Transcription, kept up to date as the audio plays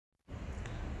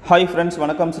Hi friends,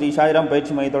 வணக்கம் ஸ்ரீ சாய்ராம்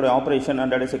பயிற்சி மையத்தோட operation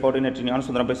and data coordinator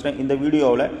Gnanasundaram பேசுகிறேன். இந்த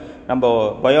வீடியோவில் நம்ம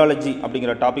பயாலஜி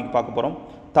அப்படிங்கிற டாபிக் பார்க்க போகிறோம்.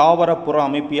 தாவர புற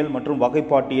அமைப்பியல் மற்றும்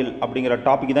வகைப்பாட்டியல் அப்படிங்கிற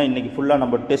டாபிக் தான் இன்றைக்கி ஃபுல்லாக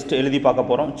நம்ம டெஸ்ட் எழுதி பார்க்க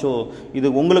போகிறோம். ஸோ இது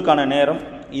உங்களுக்கான நேரம்.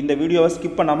 இந்த வீடியோவை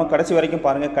ஸ்கிப் பண்ணாமல் கடைசி வரைக்கும்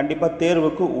பாருங்கள். கண்டிப்பாக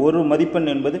தேர்வுக்கு ஒரு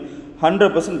மதிப்பெண் என்பது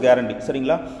 100% கேரண்டி.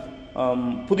 சரிங்களா?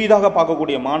 புதிதாக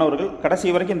பார்க்கக்கூடிய மாணவர்கள் கடைசி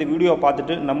வரைக்கும் இந்த வீடியோவை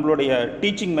பார்த்துட்டு நம்மளுடைய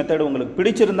டீச்சிங் மெத்தட் உங்களுக்கு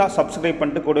பிடிச்சிருந்தால் சப்ஸ்கிரைப்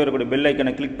பண்ணிட்டு கூட இருக்கக்கூடிய பெல்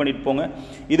ஐக்கனை கிளிக் பண்ணிட்டு போங்க.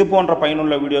 இது போன்ற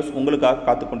பயனுள்ள வீடியோஸ் உங்களுக்காக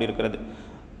காத்து கொண்டிருக்கிறது.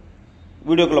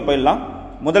 வீடியோக்குள்ளே போயிடலாம்.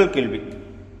 முதல் கேள்வி,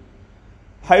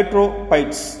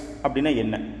 ஹைட்ரோபைட்ஸ் அப்படின்னா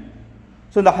என்ன?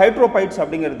 ஸோ இந்த ஹைட்ரோபைட்ஸ்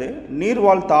அப்படிங்கிறது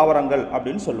நீர்வாழ் தாவரங்கள்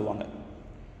அப்படின்னு சொல்லுவாங்க.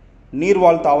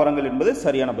 நீர்வாழ் தாவரங்கள் என்பது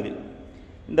சரியான பதில்.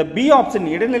 இந்த பி ஆப்ஷன்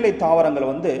இடைநிலை தாவரங்கள்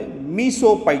வந்து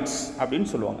மீசோபைட்ஸ் அப்படின்னு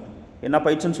சொல்லுவாங்க. என்ன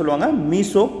பைட்ஸ்ன்னு சொல்லுவாங்க?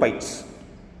 மீசோபைட்ஸ்.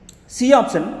 சி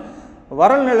ஆப்ஷன்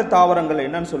வறல் நில தாவரங்கள்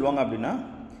என்னன்னு சொல்லுவாங்க அப்படின்னா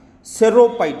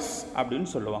செரோபைட்ஸ் அப்படின்னு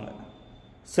சொல்லுவாங்க.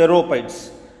 செரோபைட்ஸ்.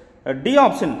 டி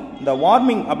ஆப்ஷன் இந்த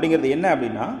வார்மிங் அப்படிங்கிறது என்ன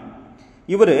அப்படின்னா,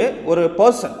 இவர் ஒரு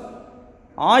பர்சன்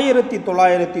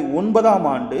 1909ஆம்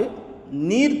ஆண்டு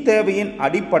நீர் தேவையின்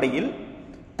அடிப்படையில்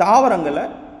தாவரங்களை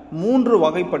 3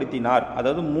 வகைப்படுத்தினார்.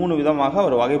 அதாவது 3 விதமாக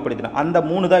அவர் வகைப்படுத்தினார். அந்த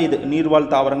 3 தான் இது: நீர்வாழ்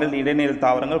தாவரங்கள், இடைநிலை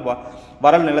தாவரங்கள்,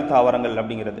 வறல் நில தாவரங்கள்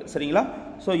அப்படிங்கிறது. சரிங்களா?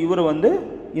 ஸோ இவர் வந்து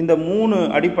இந்த 3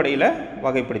 அடிப்படையில்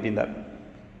வகைப்படுத்தினார்.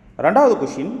 ரெண்டாவது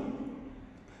கொஷின்,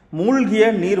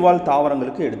 மூழ்கிய நீர்வாழ்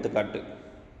தாவரங்களுக்கு எடுத்துக்காட்டு.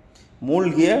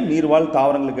 மூழ்கிய நீர்வாழ்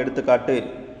தாவரங்களுக்கு எடுத்துக்காட்டு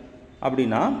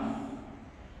அப்படின்னா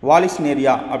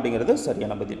வாலிஸ்னேரியா அப்படிங்கிறது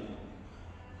சரியான பதில்.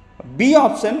 பி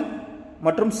ஆப்ஷன்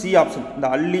மற்றும் சி ஆப்ஷன், இந்த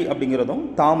அல்லி அப்படிங்கிறதும்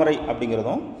தாமரை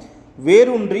அப்படிங்கிறதும்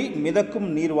வேரூன்றி மிதக்கும்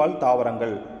நீர்வாழ்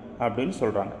தாவரங்கள் அப்படின்னு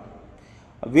சொல்கிறாங்க.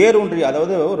 வேரூன்றி,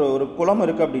 அதாவது ஒரு குளம்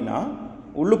இருக்குது அப்படின்னா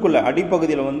உள்ளுக்குள்ளே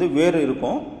அடிப்பகுதியில் வந்து வேறு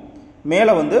இருக்கும்,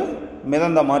 மேலே வந்து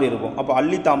மிதந்த மாதிரி இருக்கும். அப்போ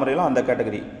அல்லி தாமரைலாம் அந்த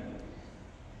கேட்டகரி.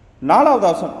 நாலாவது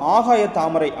ஆப்ஷன் ஆகாய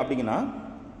தாமரை அப்படிங்கன்னா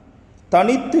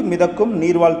தனித்து மிதக்கும்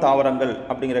நீர்வாழ் தாவரங்கள்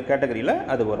அப்படிங்கிற கேட்டகரியில்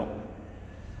அது வரும்.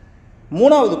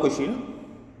 மூணாவது கொஷின்,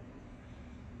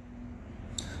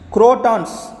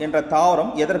 குரோட்டான்ஸ் என்ற தாவரம்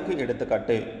எதற்கு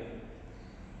எடுத்துக்காட்டு?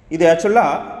 இது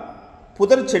ஆக்சுவலாக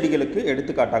புதர் செடிகளுக்கு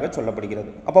எடுத்துக்காட்டாக சொல்லப்படுகிறது.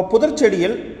 அப்போ புதர்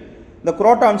செடிகள் இந்த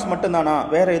குரோட்டான்ஸ் மட்டும்தானா,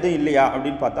 வேறு எதுவும் இல்லையா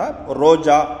அப்படின்னு பார்த்தா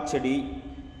ரோஜா செடி,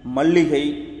 மல்லிகை,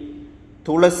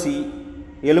 துளசி,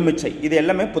 எலுமிச்சை, இது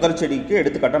எல்லாமே புதர் செடிக்கு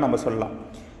எடுத்துக்காட்டாக நம்ம சொல்லலாம்.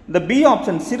 இந்த பி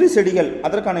ஆப்ஷன் சிறு செடிகள்,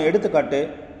 அதற்கான எடுத்துக்காட்டு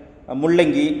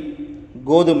முள்ளங்கி,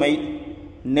 கோதுமை,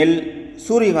 நெல்,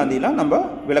 சூரியகாந்திலாம் நம்ம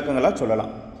விளக்கங்களாக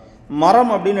சொல்லலாம். மரம்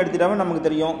அப்படின்னு எடுத்துட்டாவே நமக்கு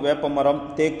தெரியும், வேப்ப மரம்,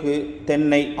 தேக்கு,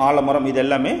 தென்னை, ஆலமரம், இது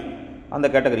எல்லாமே அந்த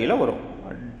கேட்டகரியில் வரும்.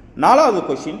 நாலாவது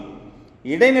கொஷின்,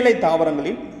 இடைநிலை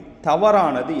தாவரங்களில்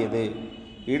தவறானது எது?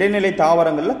 இடைநிலை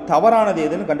தாவரங்களில் தவறானது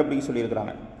எதுன்னு கண்டுபிடிக்க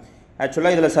சொல்லியிருக்கிறாங்க.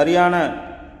 ஆக்சுவலாக இதில் சரியான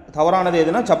தவறானது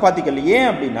எதுனா சப்பாத்தி கல். ஏன்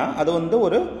அப்படின்னா அது வந்து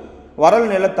ஒரு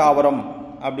வறல் நில தாவரம்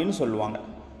அப்படின்னு சொல்லுவாங்க.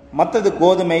 மற்றது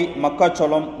கோதுமை,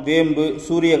 மக்காச்சோளம், வேம்பு,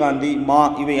 சூரியகாந்தி, மா,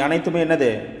 இவை அனைத்துமே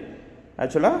என்னது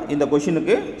ஆக்சுவலாக இந்த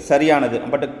கொஷினுக்கு சரியானது.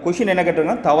 பட் கொஷின் என்ன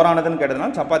கேட்டிருக்காங்க, தவறானதுன்னு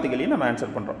கேட்டதுனால சப்பாத்திகளையும் நம்ம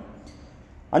ஆன்சர் பண்ணுறோம்.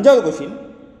 அஞ்சாவது கொஷின்,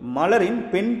 மலரின்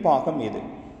பெண் பாகம் எது?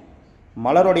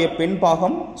 மலருடைய பெண்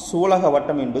பாகம் சூலக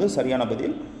வட்டம் என்பது சரியான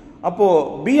பதில். அப்போது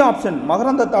பி ஆப்ஷன்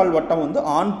மகரந்தத்தாள் வட்டம் வந்து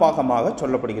ஆண் பாகமாக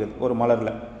சொல்லப்படுகிறது ஒரு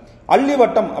மலரில். அல்லி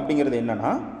வட்டம் அப்படிங்கிறது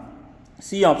என்னன்னா,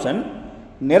 சி ஆப்ஷன்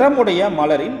நிறமுடைய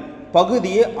மலரின்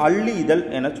பகுதியே அல்லி இதழ்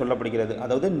என சொல்லப்படுகிறது.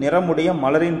 அதாவது நிறமுடைய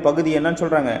மலரின் பகுதி என்னன்னு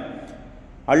சொல்கிறாங்க,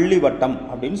 அல்லி வட்டம்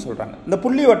அப்படின்னு சொல்கிறாங்க. இந்த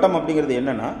புள்ளி வட்டம் அப்படிங்கிறது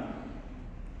என்னென்னா,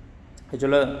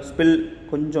 ஆக்சுவலாக ஸ்பெல்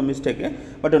கொஞ்சம் மிஸ்டேக்கு,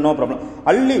 பட் நோ ப்ராப்ளம்.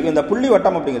 அல்லி, இந்த புள்ளி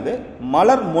வட்டம் அப்படிங்கிறது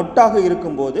மலர் மொட்டாக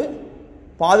இருக்கும்போது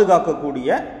பாதுகாக்கக்கூடிய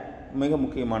மிக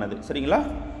முக்கியமானது. சரிங்களா?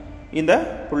 இந்த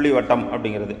புள்ளி வட்டம்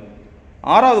அப்படிங்கிறது.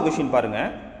 ஆறாவது கொஷின்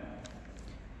பாருங்கள்,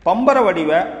 பம்பர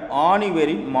வடிவ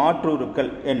ஆணிவேரின்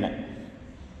மாற்றுருக்கள் என்ன?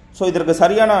 ஸோ இதற்கு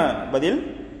சரியான பதில்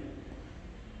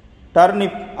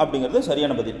டர்னிப் அப்படிங்கிறது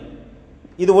சரியான பதில்.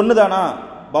 இது ஒன்று தானா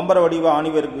பம்பர வடிவ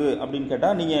ஆணிவேருக்கு அப்படின்னு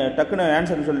கேட்டால் நீங்கள் டக்குன்னு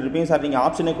ஆன்சர் சொல்லியிருப்பீங்க, சார் நீங்கள்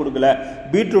ஆப்ஷனே கொடுக்கல,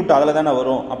 பீட்ரூட் அதில் தானே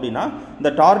வரும் அப்படின்னா இந்த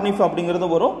டார்னிஃப்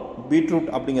அப்படிங்கிறதும் வரும், பீட்ரூட்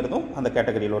அப்படிங்கிறதும் அந்த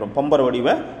கேட்டகரியில் வரும். பம்பர வடிவ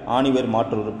ஆணிவேர்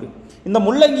மாற்றுருக்கு. இந்த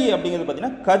முள்ளங்கி அப்படிங்கிறது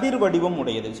பார்த்தீங்கன்னா கதிர் வடிவம்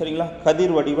உடையது. சரிங்களா?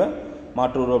 கதிர் வடிவ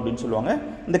மாற்றுரு அப்படின்னு சொல்லுவாங்க.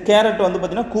 இந்த கேரட் வந்து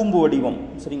பார்த்தீங்கன்னா கூம்பு வடிவம்.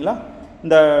 சரிங்களா?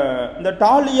 இந்த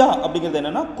டாலியா அப்படிங்கிறது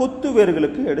என்னென்னா கொத்து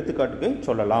வேர்களுக்கு எடுத்துக்காட்டுக்கு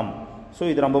சொல்லலாம். ஸோ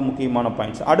இது ரொம்ப முக்கியமான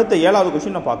பாயிண்ட்ஸ். அடுத்த 7வது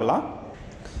கொஷின் பார்க்கலாம்.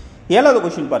 7வது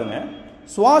கொஷின் பாருங்க,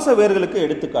 சுவாச வேர்களுக்கு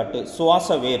எடுத்துக்காட்டு.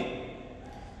 சுவாச வேர்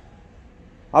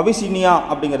அவிசினியா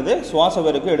அப்படிங்கிறது சுவாச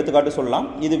வேருக்கு எடுத்துக்காட்டு சொல்லலாம்.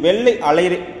 இது வெள்ளை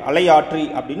அலையாற்றி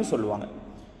அப்படின்னு சொல்லுவாங்க.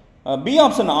 பி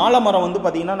ஆப்ஷன் ஆலமரம் வந்து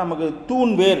பார்த்தீங்கன்னா நமக்கு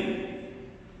தூண் வேர்,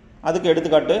 அதுக்கு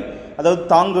எடுத்துக்காட்டு. அதாவது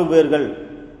தாங்கு வேர்கள்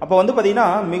அப்போ வந்து பார்த்திங்கன்னா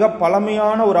மிக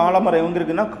பழமையான ஒரு ஆலமரம் எங்கே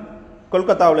இருக்குன்னா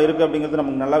கொல்கத்தாவில் இருக்குது அப்படிங்கிறது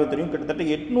நமக்கு நல்லாவே தெரியும். கிட்டத்தட்ட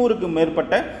 800க்கு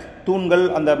மேற்பட்ட தூண்கள்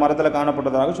அந்த மரத்தில்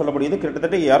காணப்பட்டதாக சொல்லப்படுகிறது.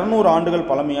 கிட்டத்தட்ட 200 ஆண்டுகள்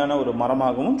பழமையான ஒரு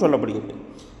மரமாகவும் சொல்லப்படுகிறது.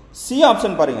 சி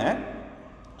ஆப்ஷன் பாருங்கள்,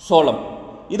 சோளம்.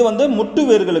 இது வந்து முட்டு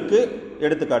வேர்களுக்கு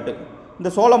எடுத்துக்காட்டு. இந்த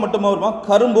சோளம் மட்டுமா வருமா,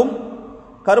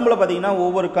 கரும்பில் பார்த்திங்கன்னா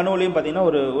ஒவ்வொரு கணுவிலையும் பார்த்திங்கன்னா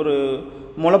ஒரு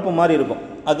முளப்பு மாதிரி இருக்கும்.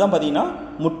 அதுதான் பார்த்திங்கன்னா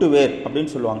முட்டு வேர்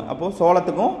அப்படின்னு சொல்லுவாங்க. அப்போது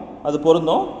சோளத்துக்கும் அது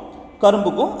பொருந்தும்,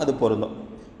 கரும்புக்கும் அது பொருந்தும்.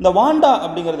 இந்த வாண்டா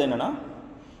அப்படிங்கிறது என்னென்னா,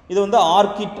 இது வந்து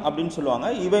ஆர்கிட் அப்படின்னு சொல்லுவாங்க.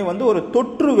 இவை வந்து ஒரு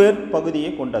தொற்று வேர் பகுதியை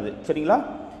கொண்டது. சரிங்களா?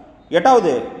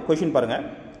 8வது கொஷின் பாருங்கள்,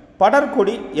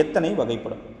 படர்கொடி எத்தனை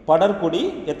வகைப்படும்? படர்கொடி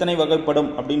எத்தனை வகைப்படும்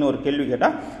அப்படின்னு ஒரு கேள்வி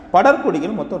கேட்டால்,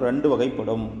 படர்கொடிகள் மொத்தம் 2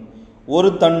 வகைப்படும். ஒரு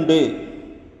தண்டு,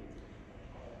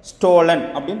 ஸ்டோலன்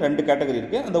அப்படின்னு 2 கேட்டகரி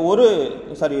இருக்குது. அந்த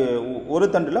ஒரு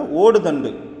தண்டில்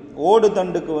ஓடு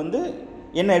தண்டுக்கு வந்து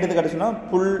என்ன எடுத்துக்காட்டு சொன்னால்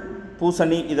புல்,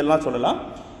 பூசணி இதெல்லாம் சொல்லலாம்.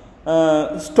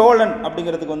 ஸ்டோலன்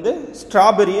அப்படிங்கிறதுக்கு வந்து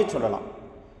ஸ்ட்ராபெரியே சொல்லலாம்.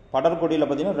 படர்கொடியில்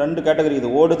பார்த்திங்கன்னா 2 கேட்டகரி, இது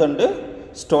ஓடு தண்டு,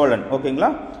 ஸ்டோலன். ஓகேங்களா?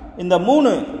 இந்த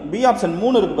 3 பி ஆப்ஷன்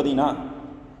 3 இருக்குது பார்த்திங்கன்னா,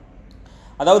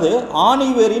 அதாவது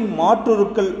ஆணிவேரின்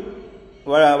மாற்றுருக்கள்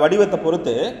வடிவத்தை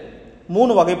பொறுத்து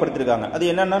 3 வகைப்படுத்திருக்காங்க. அது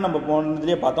என்னென்னா நம்ம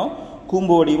போனதுலேயே பார்த்தோம்,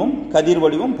 கூம்பு வடிவம், கதிர்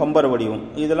வடிவம், பம்பர வடிவம்.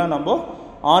 இதெல்லாம் நம்ம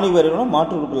ஆணிவேரோட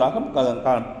மாற்றுருக்களாக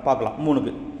பார்க்கலாம்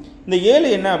 3க்கு. இந்த 7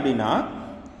 என்ன அப்படின்னா,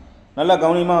 நல்லா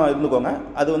கவனமாக இருந்துக்கோங்க.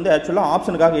 அது வந்து ஆக்சுவலாக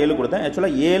ஆப்ஷனுக்காக 7 கொடுத்தேன்.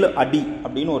 ஆக்சுவலாக 7 அடி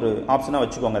அப்படின்னு ஒரு ஆப்ஷனாக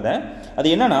வச்சுக்கோங்க. அது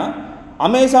என்னென்னா,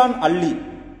 அமேசான்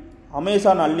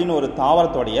அள்ளின்னு ஒரு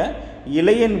தாவரத்தோடைய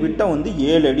இலையின் விட்டம் வந்து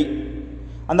 7 அடி.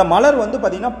 அந்த மலர் வந்து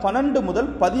பார்த்திங்கன்னா 12 முதல்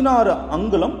 16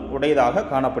 அங்குலம் உடையதாக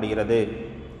காணப்படுகிறது.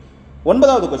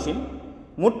 9வது கொஸ்டின்,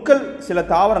 முட்கள் சில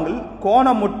தாவரங்கள்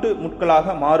கோணமுட்டு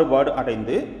முட்களாக மாறுபாடு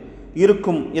அடைந்து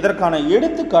இருக்கும். இதற்கான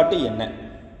எடுத்துக்காட்டு என்ன?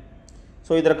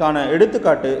 ஸோ இதற்கான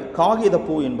எடுத்துக்காட்டு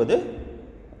காகிதப்பூ என்பது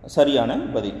சரியான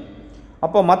பதில்.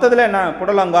 அப்போ மற்றதில் என்ன,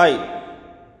 புடலங்காய்,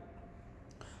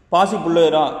 பாசி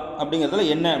புல்லேரா அப்படிங்கிறதுல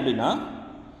என்ன அப்படின்னா,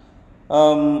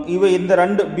 இவை இந்த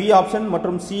 2 பி ஆப்ஷன்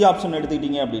மற்றும் சி ஆப்ஷன்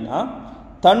எடுத்துக்கிட்டீங்க அப்படின்னா,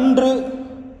 தன்று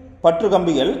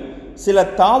பற்றுக்கம்பிகள் சில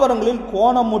தாவரங்களில்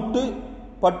கோணமுட்டு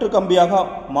பற்றுக்கம்பியாக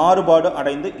மாறுபாடு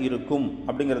அடைந்து இருக்கும்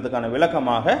அப்படிங்கிறதுக்கான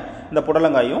விளக்கமாக இந்த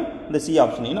புடலங்காயும் இந்த சி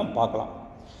ஆப்ஷனையும் நம்ம பார்க்கலாம்.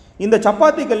 இந்த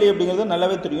சப்பாத்தி கல்லி அப்படிங்கிறது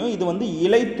நல்லாவே தெரியும். இது வந்து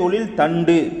இலை தொழில்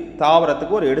தண்டு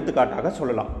தாவரத்துக்கு ஒரு எடுத்துக்காட்டாக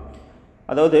சொல்லலாம்.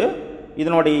 அதாவது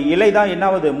இதனுடைய இலை தான்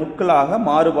என்னாவது முட்களாக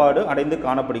மாறுபாடு அடைந்து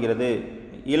காணப்படுகிறது.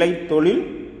 இலை தொழில்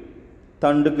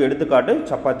தண்டுக்கு எடுத்துக்காட்டு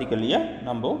சப்பாத்தி கல்லியை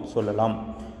நம்ம சொல்லலாம்.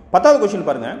 10வது கொஸ்டின்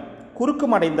பாருங்கள்,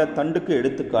 குறுக்குமடைந்த தண்டுக்கு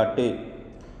எடுத்துக்காட்டு.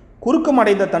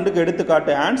 குறுக்குமடைந்த தண்டுக்கு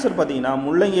எடுத்துக்காட்டு ஆன்சர் பார்த்தீங்கன்னா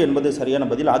முள்ளங்கி என்பது சரியான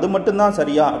பதில். அது மட்டும்தான்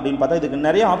சரியா அப்படின்னு பார்த்தா இதுக்கு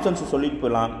நிறைய ஆப்ஷன்ஸ் சொல்லிட்டு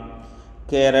போகலாம்.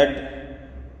 கேரட்,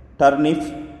 டர்னிப்,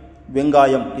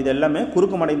 வெங்காயம், இது எல்லாமே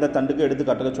குறுக்குமடைந்த தண்டுக்கு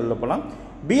எடுத்துக்காட்டுக சொல்ல போகலாம்.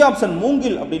 பி ஆப்ஷன்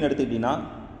மூங்கில் அப்படின்னு எடுத்துக்கிட்டிங்கன்னா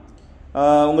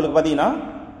உங்களுக்கு பார்த்தீங்கன்னா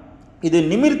இது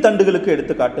நிமிர் தண்டுகளுக்கு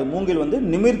எடுத்துக்காட்டு. மூங்கில் வந்து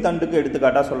நிமிர் தண்டுக்கு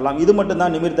எடுத்துக்காட்டாக சொல்லலாம். இது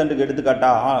மட்டும்தான் நிமிர் தண்டுக்கு எடுத்துக்காட்டா,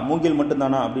 மூங்கில்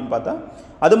மட்டும்தானா அப்படின்னு பார்த்தா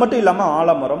அது மட்டும் இல்லாமல்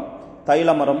ஆலமரம்,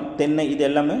 தைலமரம், தென்னை இது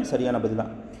எல்லாமே சரியான பதில்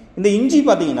தான். இந்த இஞ்சி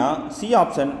பார்த்தீங்கன்னா சி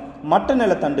ஆப்ஷன் மட்ட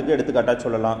நில தண்டுக்கு எடுத்துக்காட்டாக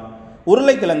சொல்லலாம்.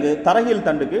 உருளைக்கிழங்கு தரகில்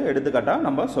தண்டுக்கு எடுத்துக்காட்டாக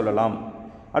நம்ம சொல்லலாம்.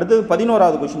 அடுத்தது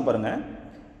 11வது கொஸ்டின் பாருங்கள்,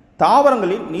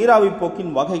 தாவரங்களின் நீராவி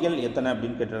போக்கின் வகைகள் எத்தனை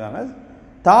அப்படின்னு கேட்டிருக்காங்க.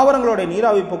 தாவரங்களுடைய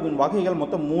நீராவி போக்கின் வகைகள்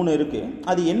மொத்தம் 3 இருக்குது.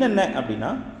 அது என்னென்ன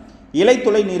அப்படின்னா,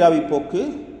 இலைத்துளை நீராவி போக்கு,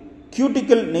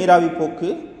 கியூட்டிக்கல் நீராவி போக்கு,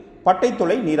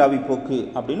 பட்டைத்துளை நீராவி போக்கு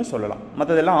அப்படின்னு சொல்லலாம்.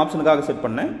 மற்றதெல்லாம் ஆப்ஷனுக்காக செட்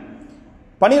பண்ணேன்.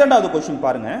 12வது கொஸ்டின்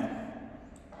பாருங்கள்,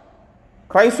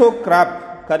 கிரைசோகிராப்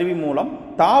கருவி மூலம்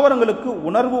தாவரங்களுக்கு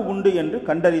உணர்வு உண்டு என்று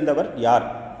கண்டறிந்தவர் யார்?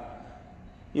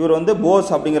 இவர் வந்து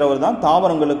போஸ் அப்படிங்கிறவர் தான்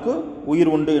தாவரங்களுக்கு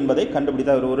உயிர் உண்டு என்பதை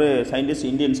கண்டுபிடித்த ஒரு சயின்டிஸ்ட்,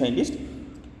 இந்தியன் சயின்டிஸ்ட்.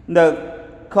 இந்த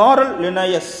காரல்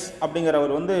லினயஸ்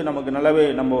அப்படிங்கிறவர் வந்து நமக்கு நல்லாவே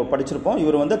நம்ம படிச்சிருப்போம்.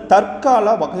 இவர் வந்து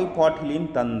தற்கால வகைப்பாட்டிலின்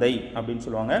தந்தை அப்படின்னு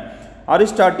சொல்லுவாங்க.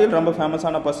 அரிஸ்டாட்டில் ரொம்ப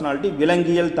ஃபேமஸான பர்சனாலிட்டி,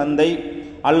 விலங்கியல் தந்தை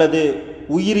அல்லது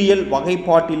உயிரியல்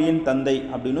வகைப்பாட்டிலின் தந்தை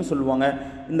அப்படின்னு சொல்லுவாங்க.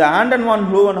 இந்த ஆண்டன் வான்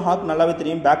லூவன்ஹாக் நல்லாவே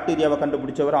தெரியும், பாக்டீரியாவை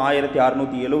கண்டுபிடிச்சவர்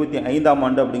 1675ஆம்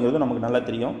ஆண்டு அப்படிங்கிறது நமக்கு நல்லா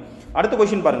தெரியும். அடுத்த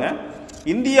கொஸ்டின் பாருங்கள்,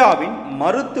 இந்தியாவின்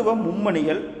மருத்துவ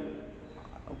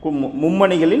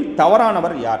மும்மணிகளில்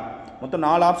தவறானவர் யார்? மொத்தம்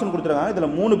 4 ஆப்ஷன் கொடுத்துருக்காங்க.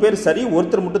 இதில் 3 பேர் சரி,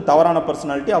 ஒருத்தர் மட்டும் தவறான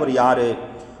பர்சனாலிட்டி. அவர் யார்?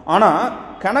 ஆனால்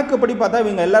கணக்குப்படி பார்த்தா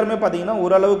இவங்க எல்லாருமே பார்த்தீங்கன்னா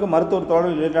ஓரளவுக்கு மருத்துவத்தோடு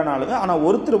ரிலேட்டடான ஆளுங்க. ஆனால்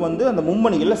ஒருத்தர் வந்து அந்த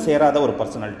மும்மணிகளில் சேராத ஒரு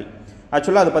பர்சனாலிட்டி.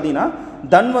 ஆக்சுவலாக அது பார்த்தீங்கன்னா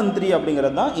தன்வந்திரி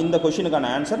அப்படிங்கிறது தான் இந்த கொஷினுக்கான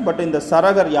ஆன்சர். பட் இந்த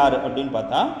சரகர் யார் அப்படின்னு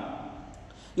பார்த்தா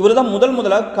இவர் தான்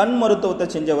முதலாக கண் மருத்துவத்தை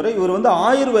செஞ்சவர். இவர் வந்து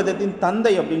ஆயுர்வேதத்தின்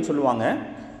தந்தை அப்படின்னு சொல்லுவாங்க.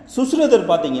 சுஸ்ருதர்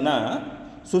பார்த்தீங்கன்னா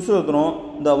சுஸ்ருதரும்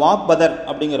இந்த வாக்பதர்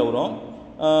அப்படிங்கிறவரும்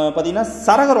பார்த்தீங்கன்னா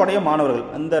சரகருடைய மாணவர்கள்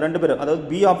அந்த 2 பேரும், அதாவது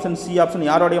பி ஆப்ஷன் சி ஆப்ஷன்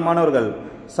யாருடைய மாணவர்கள்?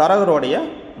 சரகருடைய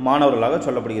மாணவர்களாக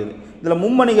சொல்லப்படுகிறது. இதில்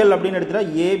மும்மணிகள் அப்படின்னு எடுத்துட்டா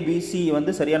ஏபிசி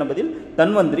வந்து சரியான பதில்.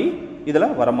 தன்வந்திரி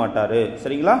இதில் வரமாட்டார்.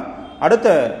 சரிங்களா? அடுத்த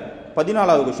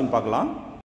 14வது கொஸ்டின் பார்க்கலாம்.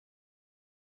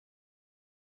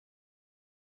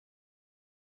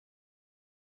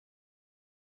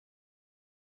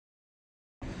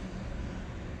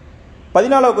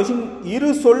 கொஸ்டின், இரு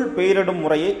சொல் பெயரிடும்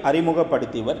முறையை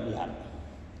அறிமுகப்படுத்தியவர் யார்?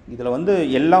 இதில் வந்து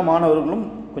எல்லா மாணவர்களும்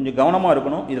கொஞ்சம் கவனமாக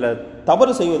இருக்கணும். இதில்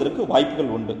தவறு செய்வதற்கு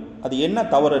வாய்ப்புகள் உண்டு. அது என்ன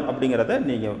தவறு அப்படிங்கிறத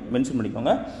நீங்கள் மென்ஷன்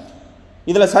பண்ணிக்கோங்க.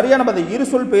 இதில் சரியான பதில் இரு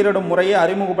சொல் பெயரிடும் முறையை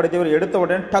அறிமுகப்படுத்தியவர். எடுத்த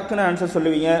உடனே டக்குன்னு ஆன்சர்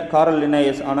சொல்லுவீங்க காரல்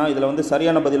லின்னேயஸ். ஆனால் இதில் வந்து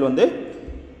சரியான பதில் வந்து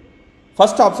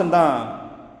ஃபர்ஸ்ட் ஆப்ஷன் தான்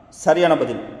சரியான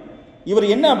பதில். இவர்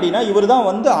என்ன அப்படின்னா, இவர் தான்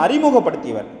வந்து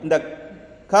அறிமுகப்படுத்தியவர். இந்த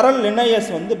காரல் லின்னேயஸ்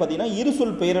வந்து பார்த்தீங்கன்னா இரு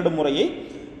சொல் பெயரிடும் முறையை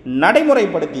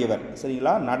நடைமுறைப்படுத்தியவர்.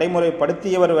 சரிங்களா?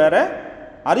 நடைமுறைப்படுத்தியவர் வேற,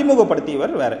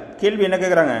 அறிமுகப்படுத்தியவர் வேற. கேள்வி என்ன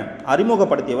கேட்குறாங்க?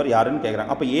 அறிமுகப்படுத்தியவர் யாருன்னு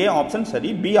கேட்குறாங்க. அப்போ ஏ ஆப்ஷன் சரி,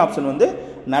 பி ஆப்ஷன் வந்து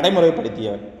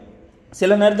நடைமுறைப்படுத்தியவர்.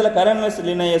 சில நேரத்தில் காரல்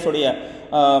லின்னேயஸுடைய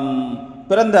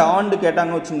பிறந்த ஆண்டு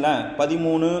கேட்டாங்க வச்சுங்களேன்,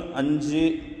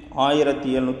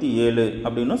 13/5/1707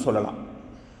 அப்படின்னு சொல்லலாம்.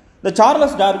 இந்த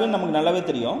சார்லஸ் டார்வின் நமக்கு நல்லாவே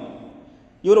தெரியும்.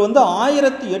 இவர் வந்து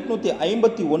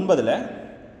 1859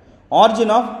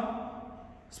 ஆரிஜின் ஆஃப்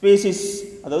ஸ்பீசிஸ்,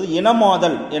 அதாவது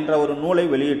இனமாதல் என்ற ஒரு நூலை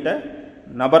வெளியிட்ட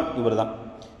நபர் இவர் தான்.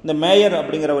 இந்த மேயர்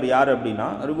அப்படிங்கிறவர் யார் அப்படின்னா,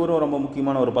 இவரும் ரொம்ப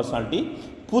முக்கியமான ஒரு பர்சனாலிட்டி.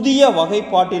 புதிய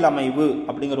வகைப்பாட்டில் அமைவு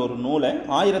அப்படிங்கிற ஒரு நூலை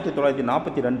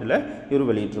 1942 இவர்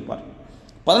வெளியிட்டிருப்பார்.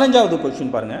 15வது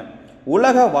கொஸ்டின் பாருங்க.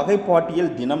 உலக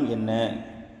வகைப்பாட்டியல் தினம் என்ன?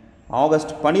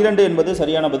 ஆகஸ்ட் 12 என்பது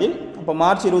சரியான பதில். அப்போ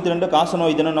மார்ச் 22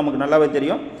 காசநோய் தினம் நமக்கு நல்லாவே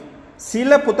தெரியும்.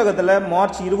 சில புத்தகத்தில்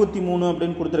மார்ச் 23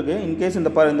 அப்படின்னு கொடுத்துருக்கு. இன்கேஸ் இந்த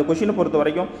கொஷினை பொறுத்த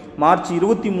வரைக்கும் மார்ச்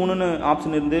 23ன்னு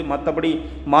ஆப்ஷன் இருந்து மற்றபடி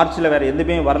மார்ச்சில் வேறு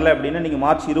எதுவுமே வரல அப்படின்னா நீங்கள்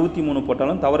மார்ச் 23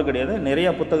 போட்டாலும் தவறு கிடையாது. நிறைய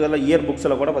புத்தகத்தில் இயர்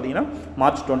புக்ஸில் கூட பார்த்தீங்கன்னா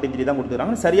மார்ச் 23 தான்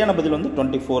கொடுத்துருக்காங்க. சரியான பதில் வந்து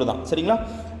 24 தான். சரிங்களா?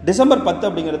 டிசம்பர் 10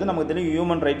 அப்படிங்கிறது நமக்கு தெரியும்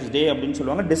ஹியூமன் ரைட்ஸ் டே அப்படின்னு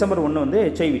சொல்லுவாங்க. டிசம்பர் 1 வந்து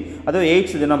HIV, அதாவது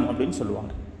எய்ட்ஸ் தினம் அப்படின்னு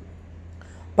சொல்லுவாங்க.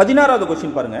 16வது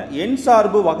கொஸ்டின் பாருங்கள். எண்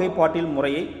சார்பு வகைப்பாட்டில்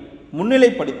முறையை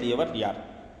முன்னிலைப்படுத்தியவர் யார்?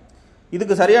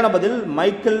 இதுக்கு சரியான பதில்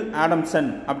மைக்கேல் ஆடம்சன்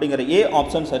அப்படிங்கிற ஏ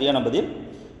ஆப்ஷன் சரியான பதில்.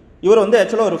 இவர் வந்து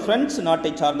ஆக்சுவலாக ஒரு பிரெஞ்சு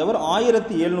நாட்டை சார்ந்தவர்.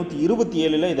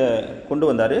 1727 இதை கொண்டு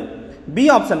வந்தார். பி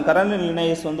ஆப்ஷன் காரல்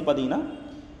லின்னேயஸ் வந்து பார்த்தீங்கன்னா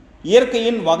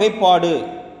இயற்கையின் வகைப்பாடு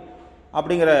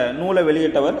அப்படிங்கிற நூலை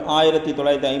வெளியிட்டவர்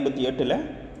 1958.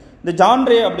 இந்த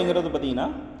ஜான்ரே அப்படிங்கிறது பார்த்தீங்கன்னா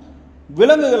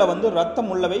விலங்குகளை வந்து ரத்தம்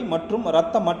உள்ளவை மற்றும்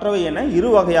ரத்தமற்றவை என இரு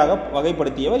வகையாக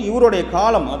வகைப்படுத்தியவர். இவருடைய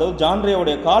காலம், அதாவது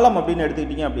ஜான்ரேவுடைய காலம் அப்படின்னு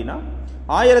எடுத்துக்கிட்டீங்க அப்படின்னா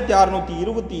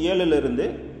 1627 இருந்து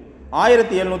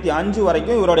 1705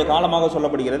 வரைக்கும் இவருடைய காலமாக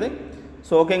சொல்லப்படுகிறது.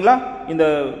 ஸோ ஓகேங்களா? இந்த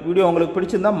வீடியோ உங்களுக்கு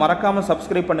பிடிச்சிருந்தால் மறக்காமல்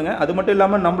சப்ஸ்கிரைப் பண்ணுங்கள். அது மட்டும்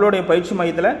இல்லாமல் நம்மளுடைய பயிற்சி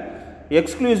மையத்தில்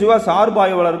எக்ஸ்க்ளூசிவாக சார்பு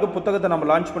ஆய்வாளருக்கு புத்தகத்தை நம்ம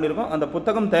லான்ச் பண்ணியிருக்கோம். அந்த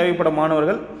புத்தகம் தேவைப்படும்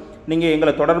மாணவர்கள் நீங்கள்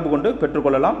எங்களை தொடர்பு கொண்டு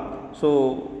பெற்றுக்கொள்ளலாம். ஸோ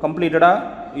கம்ப்ளீட்டடாக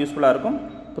யூஸ்ஃபுல்லாக இருக்கும்.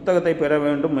 புத்தகத்தை பெற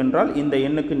வேண்டும் என்றால் இந்த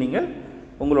எண்ணுக்கு நீங்கள்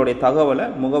உங்களுடைய தகவலை,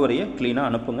 முகவரியை க்ளீனாக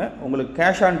அனுப்புங்க. உங்களுக்கு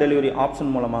கேஷ் ஆன் டெலிவரி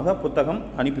ஆப்ஷன் மூலமாக புத்தகம்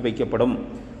அனுப்பி வைக்கப்படும்.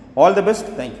 All the best.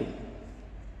 தேங்க்யூ.